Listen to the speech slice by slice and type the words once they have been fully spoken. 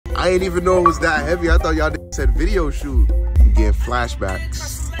I didn't even know it was that heavy. I thought y'all said video shoot. I'm getting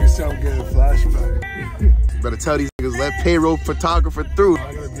flashbacks. You sound getting flashbacks. Better tell these niggas, let payroll photographer through.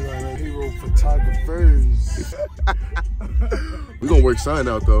 I gotta be like payroll photographers. We gonna work something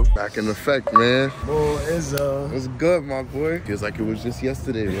out though. Back in effect, man. Boy, it's good, my boy. Feels like it was just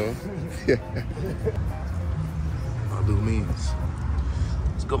yesterday, bro. Malu means.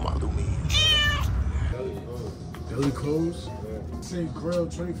 Let's go, Malu means. Deli closed? Yeah. Say grill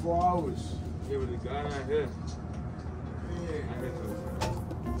 24 hours. Yeah, but the guy not here.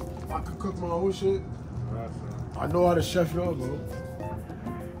 I could cook my own shit. I know how to chef y'all, bro.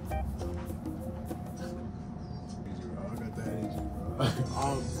 I got that energy, bro.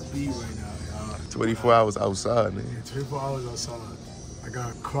 I'm beat right now, y'all. 24 hours outside, man. Yeah, 24 hours outside. I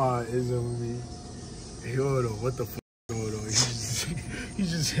got Quad Izzo with me. Hey, hold on, what the fuck going on? He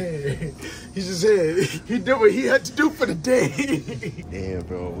just said he did what he had to do for the day. Damn,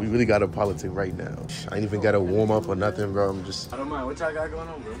 bro, we really got a politic right now. I ain't even got to warm up or nothing, bro. I'm just. I don't mind. What y'all got going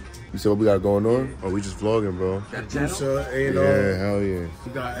on, bro? You said what we got going on? Or we just vlogging, bro? Got Juicer, A&R. Yeah, hell yeah.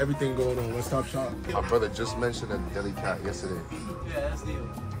 We got everything going on. One stop shop. My brother just mentioned a deli cat yesterday. Yeah, that's Dio.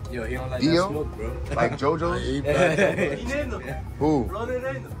 Yo, he don't like Dio? that smoke, bro. Like JoJo's? He named him. Who? Bro, they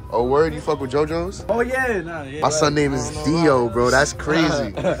named him. Oh, word? You fuck with JoJo's? Oh, yeah. Nah, yeah. My son name is Dio, bro. That's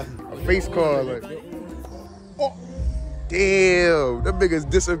crazy. A face card, like. Oh, damn. That nigga's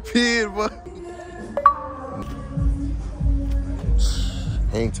disappeared, bro.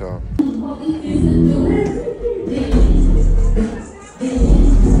 Hang time.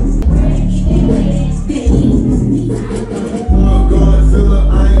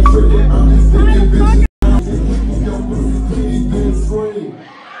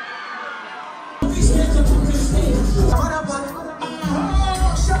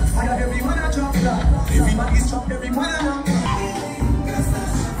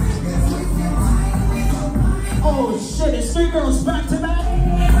 Oh shit, it's three girls back to back.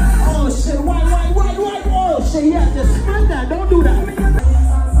 Oh shit, white. Oh shit, yeah, just spin that, don't do that.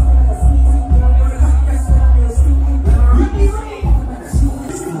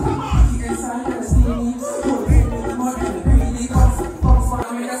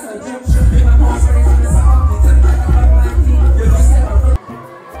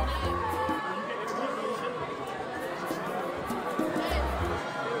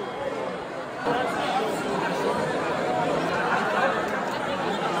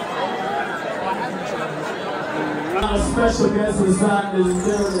 Our special guest inside this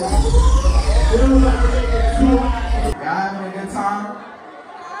building. Y'all having a good time?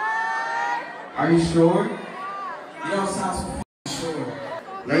 Are you sure? You don't sound so sure.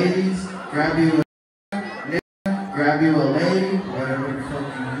 Ladies, grab you a nigga, grab you a lady, whatever the fuck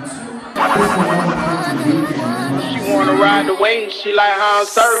you want. She wanna ride the wave, she like how I'm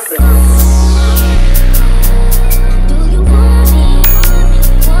surfing.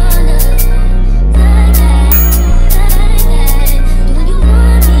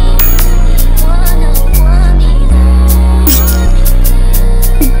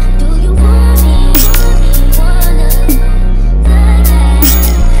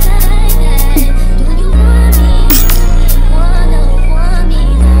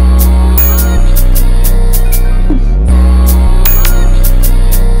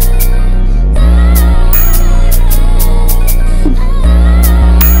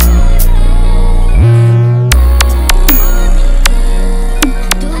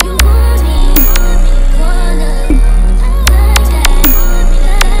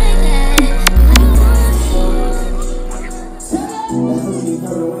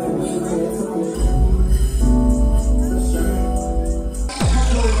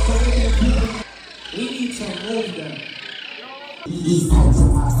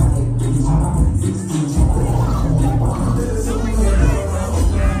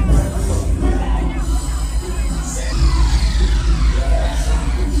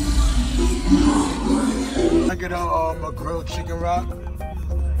 I get a grilled chicken wrap. Just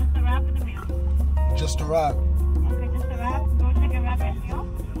a wrap of the meal. Just a wrap. Okay, just a wrap. No chicken wrap and meal.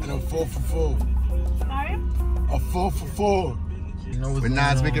 And a 4 for 4. Sorry? A 4 for 4. You know what's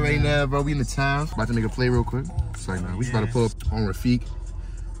Nas making right now, bro. We in the town. About to make a play real quick. It's like, we about to pull up on Rafiq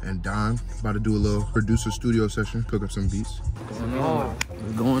and Don. About to do a little producer studio session. Cook up some beats. What's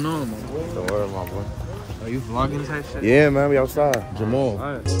going on, my boy? Don't worry, my boy. Are you vlogging type shit? Yeah, man. We outside. Jamal.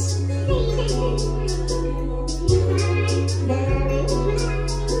 All right.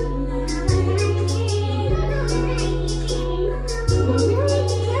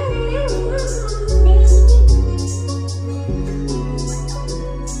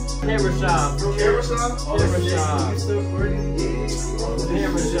 Camera shot, bro. Camera shot? Camera shot. You still recording?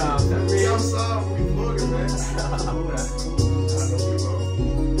 Camera shot. We outside, we vlogging, man.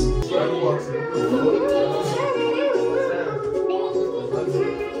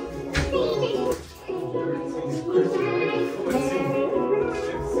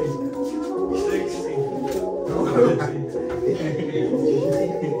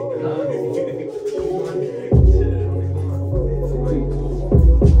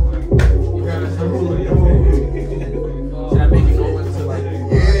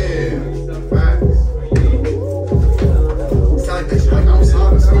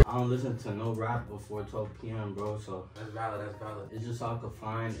 Listen to no rap before 12 p.m. bro, so that's valid. It's just so I could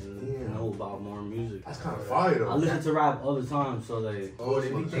find and know about more music. That's kind of fire though. I listen to rap all the time, so like. Oh, they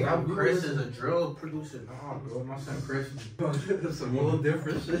think Chris is a drill producer. Nah, bro, my son Chris is some whole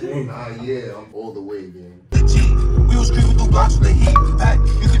different shit. Nah, yeah, I'm all the way, gang. We was creeping through blocks with the heat. Back,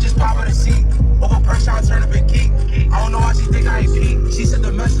 you could just pop out a seat. Over press shot, turn up and geek. I don't know why she think I ain't peak. She sent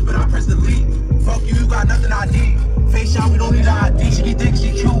the message, but I pressed delete. Fuck you, you got nothing I need. Face shot, we don't need ID. She think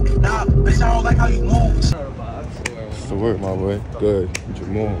she cute. Nah, bitch, I don't like how you move. What's the word, my boy? Good. With your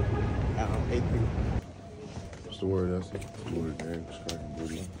mom. What's the word? That's the word, gang.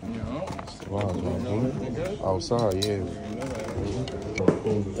 Wow, man. Outside, yeah.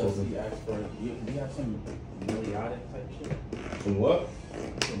 And what?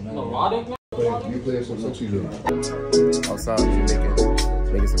 Melodic? You playing some sexy girl. Outside, we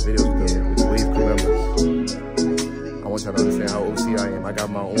making some videos with the WAVCREW members. I want y'all to understand how OC I am. I got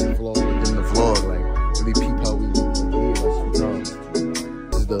my own vlog within the vlog, like really peep how we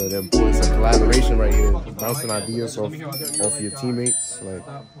This is the importance of collaboration right here. Bouncing ideas off your teammates, like,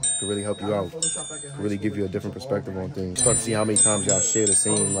 could really help you out. Could really give you a different perspective on things. Start to see how many times y'all share the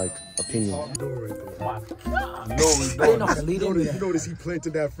same, like, opinion. You notice he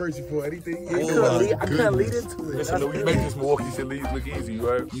planted that first before anything. I can't lead into it. Listen, we make this Milwaukee shit look easy,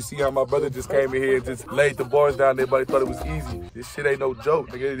 right? You see how my brother just came in here and just laid the bars down. Everybody thought it was easy. This shit ain't no joke,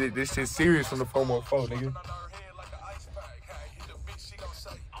 nigga. This shit serious from the 414, nigga.